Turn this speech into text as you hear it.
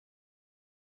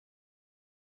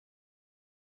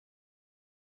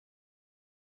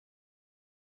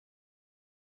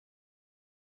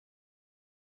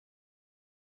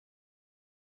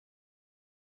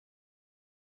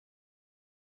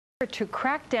To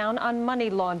crack down on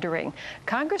money laundering.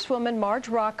 Congresswoman Marge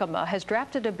Rockema has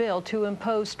drafted a bill to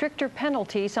impose stricter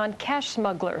penalties on cash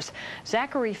smugglers.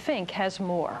 Zachary Fink has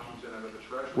more.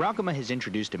 Rockema has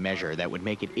introduced a measure that would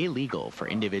make it illegal for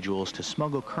individuals to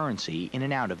smuggle currency in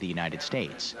and out of the United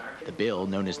States. The bill,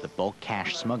 known as the Bulk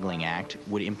Cash Smuggling Act,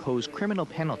 would impose criminal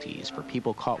penalties for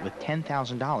people caught with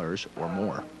 $10,000 or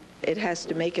more. It has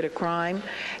to make it a crime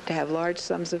to have large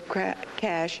sums of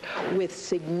cash with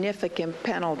significant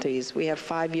penalties. We have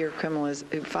five-year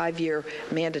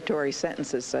mandatory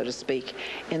sentences, so to speak,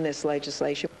 in this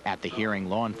legislation. At the hearing,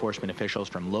 law enforcement officials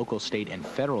from local, state, and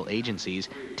federal agencies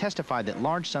testified that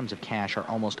large sums of cash are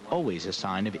almost always a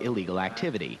sign of illegal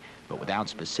activity. But without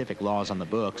specific laws on the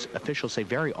books, officials say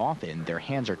very often their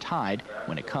hands are tied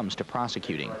when it comes to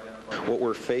prosecuting. What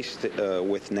we're faced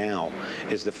with now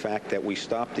is the fact that we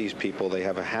stop these people. They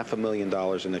have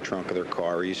 $500,000 in the trunk of their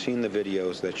car. You've seen the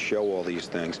videos that show all these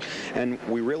things. And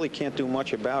we really can't do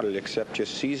much about it except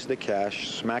just seize the cash,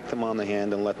 smack them on the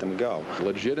hand, and let them go.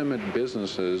 Legitimate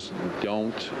businesses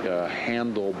don't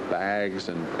handle bags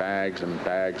and bags and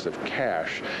bags of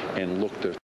cash and look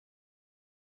to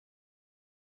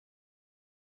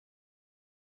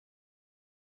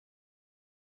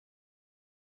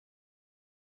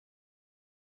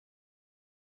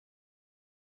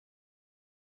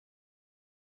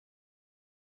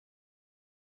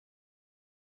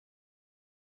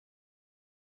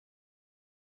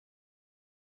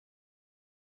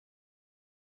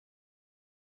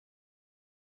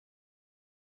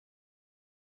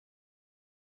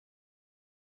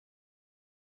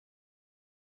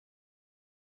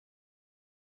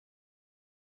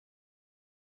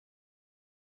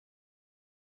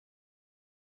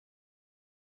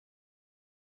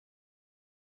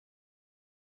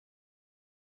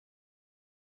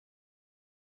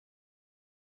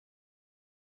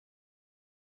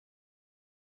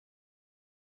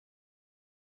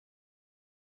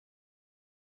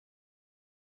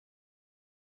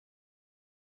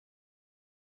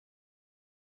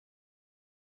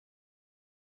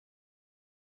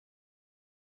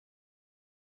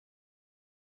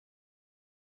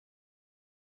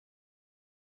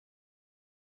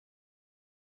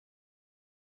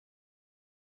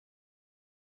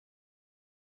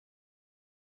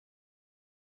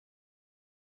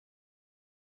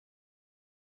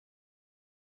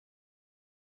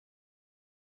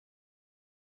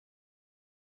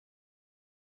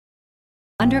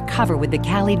undercover with the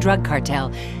Cali drug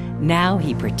cartel. Now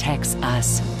he protects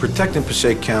us. Protecting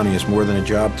Passaic County is more than a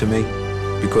job to me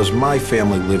because my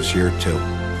family lives here too.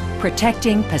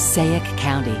 Protecting Passaic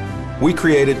County. We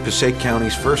created Passaic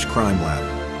County's first crime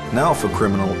lab. Now if a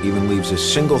criminal even leaves a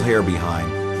single hair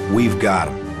behind, we've got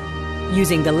him.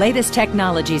 Using the latest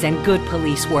technologies and good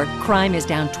police work, crime is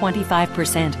down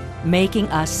 25%, making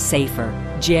us safer.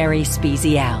 Jerry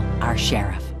Speziale, our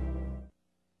sheriff.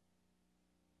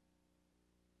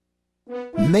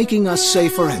 Making us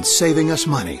safer and saving us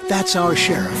money. That's our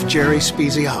sheriff, Jerry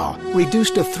Speziale.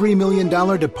 Reduced a $3 million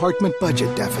department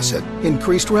budget deficit.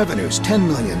 Increased revenues $10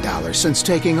 million since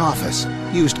taking office.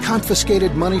 Used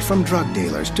confiscated money from drug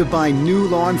dealers to buy new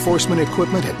law enforcement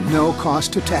equipment at no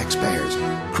cost to taxpayers.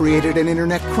 Created an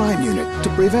internet crime unit to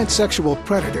prevent sexual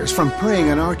predators from preying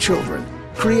on our children.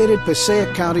 Created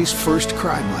Passaic County's first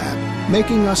crime lab.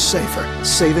 Making us safer,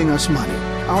 saving us money.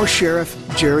 Our sheriff,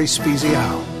 Jerry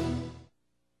Speziale.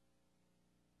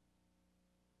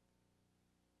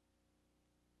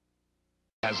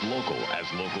 As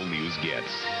local news gets.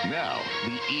 Now,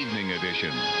 the evening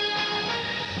edition.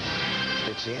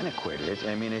 It's antiquated.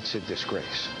 I mean, it's a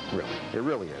disgrace, really. It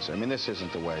really is. I mean, this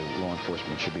isn't the way law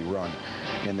enforcement should be run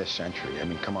in this century. I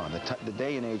mean, come on. The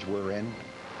day and age we're in.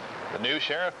 The new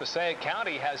sheriff of Passaic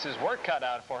County has his work cut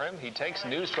out for him. He takes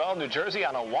News 12 New Jersey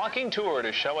on a walking tour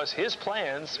to show us his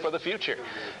plans for the future.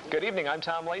 Good evening, I'm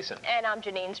Tom Layson. And I'm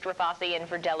Janine Strafasi in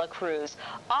for Dela Cruz.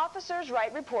 Officers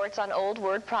write reports on old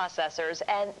word processors,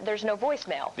 and there's no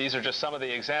voicemail. These are just some of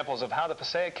the examples of how the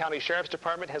Passaic County Sheriff's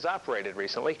Department has operated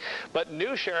recently. But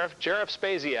new Sheriff Jerry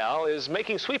Speziale is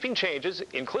making sweeping changes,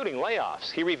 including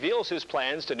layoffs. He reveals his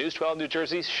plans to News 12 New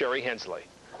Jersey's Sherry Hensley.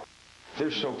 They're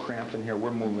so cramped in here,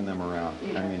 we're moving them around.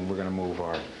 I mean, we're going to move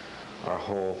our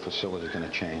whole facility is going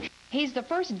to change. He's the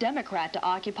first Democrat to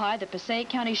occupy the Passaic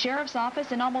County Sheriff's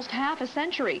Office in almost half a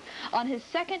century. On his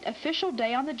second official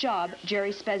day on the job,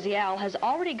 Jerry Speziale has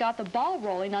already got the ball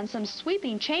rolling on some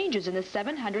sweeping changes in the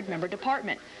 700-member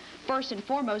department. First and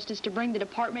foremost is to bring the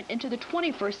department into the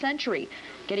 21st century,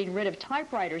 getting rid of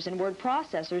typewriters and word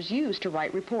processors used to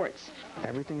write reports.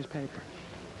 Everything is paper.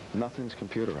 Nothing's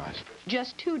computerized.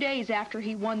 Just 2 days after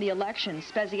he won the election,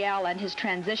 Speziale and his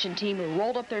transition team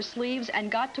rolled up their sleeves and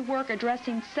got to work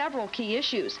addressing several key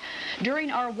issues.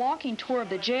 During our walking tour of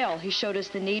the jail, he showed us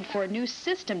the need for a new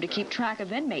system to keep track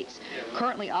of inmates.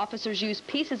 Currently, officers use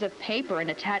pieces of paper and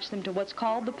attach them to what's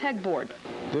called the pegboard.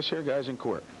 This here guy's in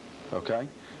court, okay?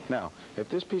 Now, if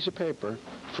this piece of paper,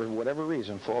 for whatever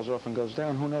reason, falls off and goes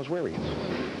down, who knows where he is?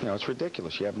 You know, it's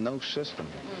ridiculous. You have no system.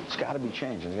 It's got to be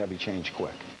changed, and it's got to be changed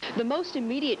quick. The most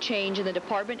immediate change in the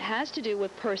department has to do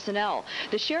with personnel.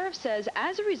 The sheriff says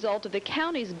as a result of the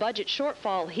county's budget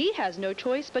shortfall, he has no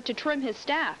choice but to trim his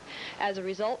staff. As a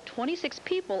result, 26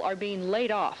 people are being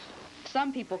laid off.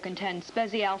 Some people contend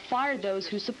Speziale fired those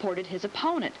who supported his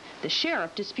opponent. The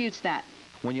sheriff disputes that.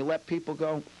 When you let people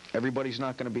go, everybody's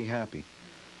not going to be happy.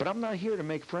 But I'm not here to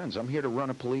make friends. I'm here to run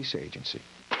a police agency.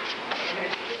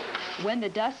 When the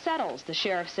dust settles, the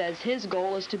sheriff says his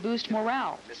goal is to boost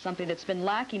morale, something that's been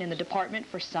lacking in the department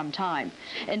for some time.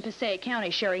 In Passaic County,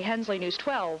 Sherry Hensley, News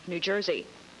 12, New Jersey.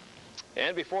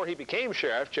 And before he became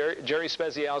sheriff, Jerry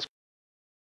Speziale's...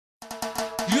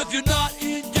 If you're not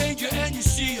in danger and you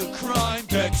see a crime,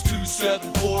 text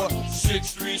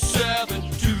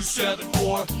 274-637,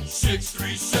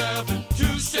 274-637,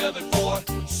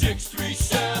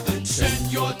 274-637.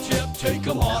 Send your tip, take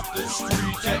them off the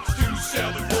street. Text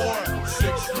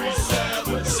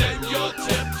 274-637. Send your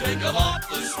tip, take them off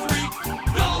the street.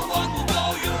 No one will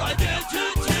know your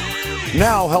identity.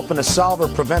 Now, helping to solve or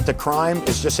prevent a crime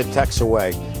is just a text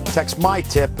away. Text my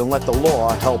tip and let the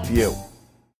law help you.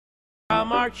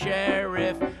 I'm our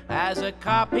sheriff. As a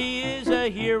cop, he is a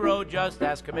hero, just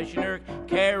as Commissioner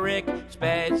Carrick.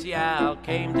 Speziale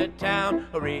came to town,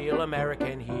 a real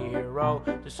American hero.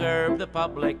 To serve the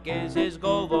public is his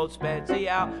goal. Vote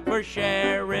Speziale for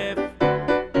sheriff.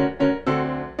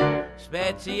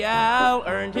 Speziale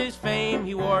earned his fame.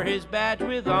 He wore his badge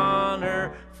with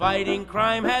honor. Fighting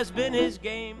crime has been his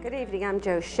game. Good evening, I'm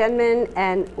Jo Shenman,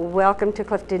 and welcome to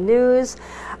Clifton News.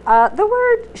 The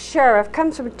word sheriff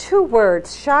comes from two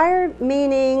words, shire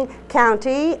meaning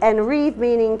county and reeve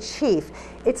meaning chief.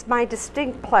 It's my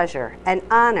distinct pleasure and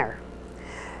honor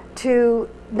to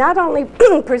not only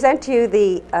present to you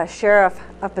the sheriff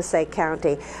of Passaic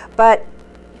County, but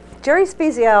Jerry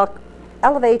Speziale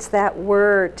elevates that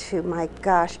word to, my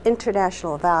gosh,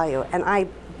 international value, and I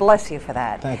bless you for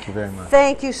that. Thank you very much.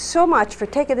 Thank you so much for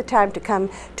taking the time to come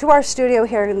to our studio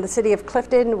here in the city of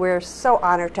Clifton. We're so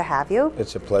honored to have you.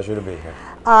 It's a pleasure to be here.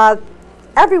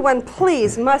 Everyone,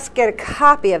 please, must get a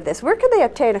copy of this. Where can they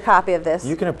obtain a copy of this?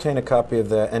 You can obtain a copy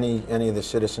of any of the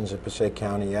citizens of Passaic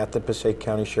County at the Passaic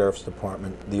County Sheriff's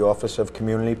Department, the Office of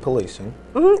Community Policing.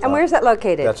 Mm-hmm. And where's that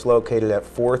located? That's located at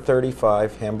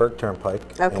 435 Hamburg Turnpike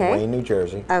in Wayne, New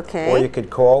Jersey. Okay. Or you could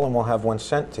call and we'll have one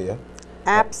sent to you.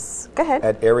 Go ahead.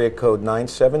 At area code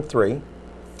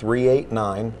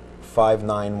 973-389-5919.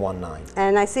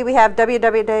 And I see we have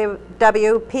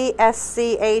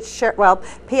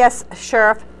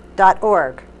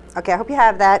pssheriff.org. Okay, I hope you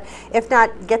have that. If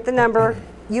not, get the number.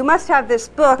 You must have this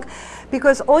book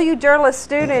because all you journalist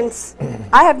students,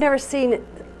 I have never seen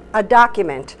a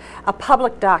document, a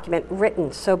public document written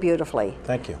so beautifully.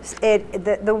 Thank you.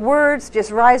 The words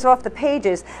just rise off the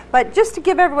pages. But just to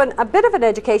give everyone a bit of an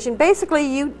education, basically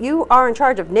you are in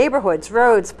charge of neighborhoods,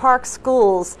 roads, parks,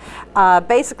 schools,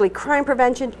 basically crime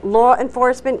prevention, law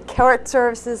enforcement, court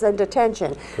services, and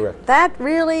detention. Correct. That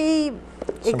really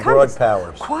some broad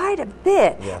powers. Quite a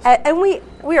bit. Yes. And we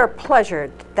are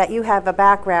pleasured that you have a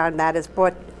background that has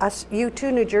brought you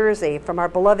to New Jersey from our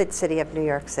beloved city of New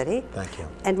York City. Thank you.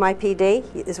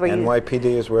 NYPD is where NYPD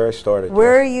is where I started.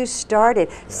 Where you started.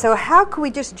 Yes. So how can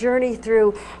we just journey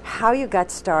through how you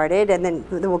got started, and then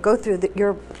we'll go through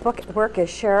your work as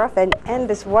sheriff and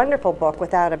this wonderful book,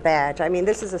 Without a Badge. I mean,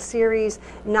 this is a series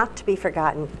not to be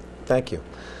forgotten. Thank you.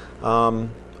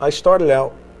 I started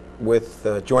out with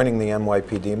joining the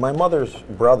NYPD. My mother's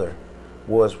brother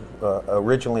was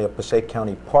originally a Passaic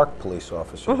County Park police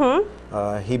officer.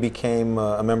 Mm-hmm. He became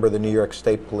a member of the New York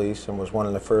State Police and was one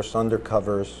of the first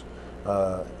undercovers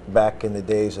back in the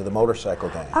days of the motorcycle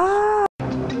gangs.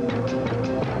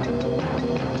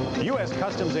 U.S.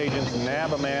 Customs agents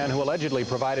nab a man who allegedly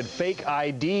provided fake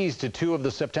IDs to two of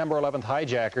the September 11th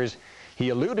hijackers. He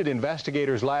eluded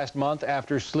investigators last month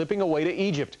after slipping away to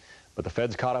Egypt. But the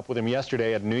feds caught up with him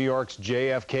yesterday at New York's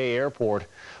JFK Airport.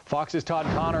 Fox's Todd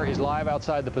Connor is live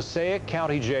outside the Passaic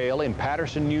County Jail in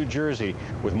Paterson, New Jersey,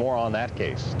 with more on that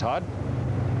case. Todd?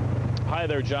 Hi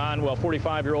there, John. Well,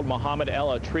 45-year-old Mohammed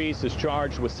El Atris is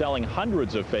charged with selling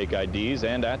hundreds of fake IDs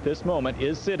and at this moment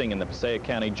is sitting in the Passaic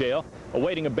County Jail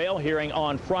awaiting a bail hearing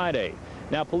on Friday.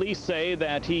 Now, police say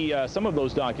that some of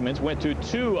those documents went to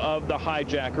two of the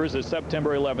hijackers, the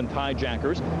September 11th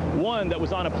hijackers. One that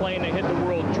was on a plane that hit the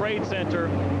World Trade Center,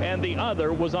 and the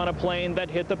other was on a plane that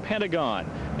hit the Pentagon.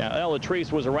 Now, Ella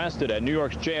Treese was arrested at New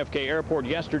York's JFK Airport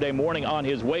yesterday morning on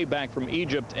his way back from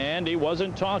Egypt, and he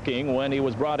wasn't talking when he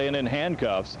was brought in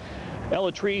handcuffs.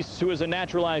 Ella Treese, who is a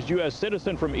naturalized U.S.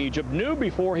 citizen from Egypt, knew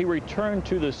before he returned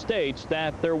to the States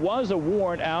that there was a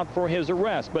warrant out for his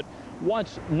arrest. But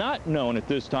what's not known at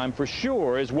this time for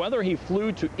sure is whether he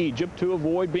flew to Egypt to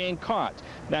avoid being caught.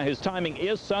 Now, his timing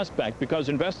is suspect because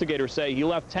investigators say he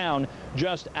left town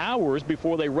just hours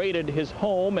before they raided his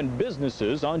home and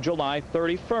businesses on July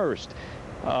 31st.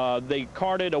 They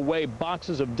carted away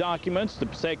boxes of documents. The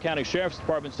Passaic County Sheriff's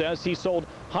Department says he sold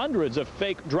hundreds of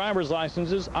fake driver's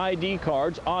licenses, ID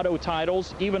cards, auto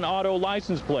titles, even auto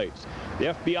license plates. The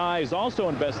FBI is also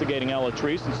investigating Ella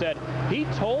Treese and said he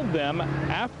told them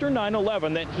after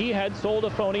 9/11 that he had sold a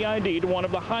phony ID to one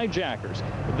of the hijackers.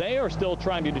 They are still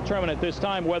trying to determine at this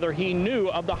time whether he knew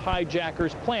of the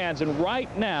hijackers' plans, and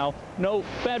right now, no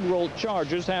federal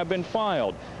charges have been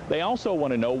filed. They also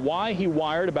want to know why he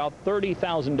wired about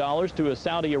 $30,000 to a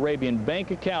Saudi Arabian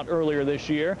bank account earlier this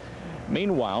year.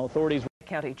 Meanwhile, authorities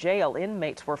County Jail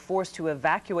inmates were forced to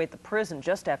evacuate the prison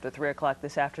just after 3 o'clock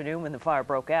this afternoon when the fire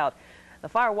broke out. The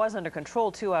fire was under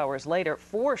control 2 hours later.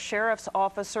 4 sheriff's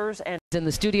officers and in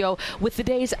the studio with the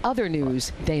day's other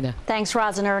news. Dana. Thanks,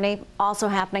 Roz and Ernie. Also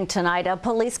happening tonight, a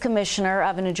police commissioner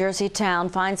of a New Jersey town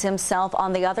finds himself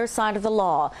on the other side of the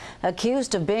law,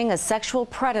 accused of being a sexual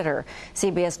predator.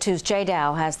 CBS 2's Jay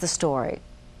Dow has the story.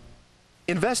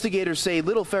 Investigators say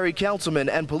Little Ferry Councilman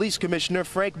and Police Commissioner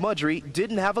Frank Mudry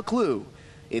didn't have a clue.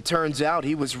 It turns out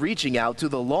he was reaching out to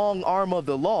the long arm of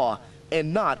the law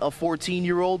and not a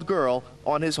 14-year-old girl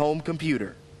on his home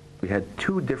computer. We had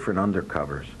 2 different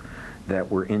undercovers that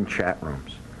were in chat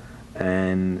rooms,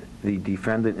 and the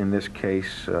defendant in this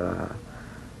case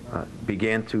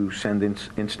began to send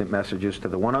instant messages to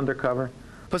the one undercover.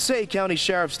 Passaic County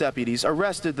Sheriff's deputies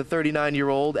arrested the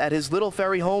 39-year-old at his Little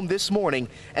Ferry home this morning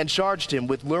and charged him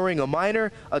with luring a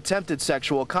minor, attempted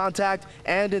sexual contact,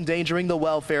 and endangering the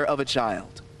welfare of a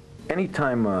child.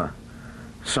 Anytime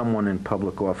someone in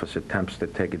public office attempts to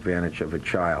take advantage of a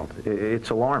child,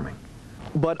 it's alarming.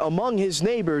 But among his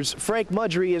neighbors, Frank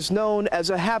Mudry is known as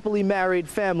a happily married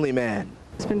family man.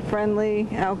 He's been friendly,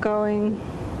 outgoing,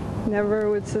 never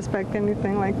would suspect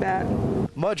anything like that.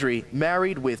 Mudry,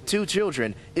 married with 2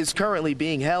 children, is currently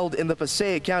being held in the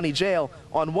Passaic County Jail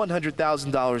on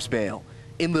 $100,000 bail.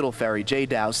 In Little Ferry, Jay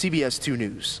Dow, CBS 2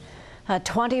 News. A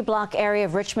 20-block area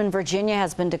of Richmond, Virginia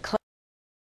has been declared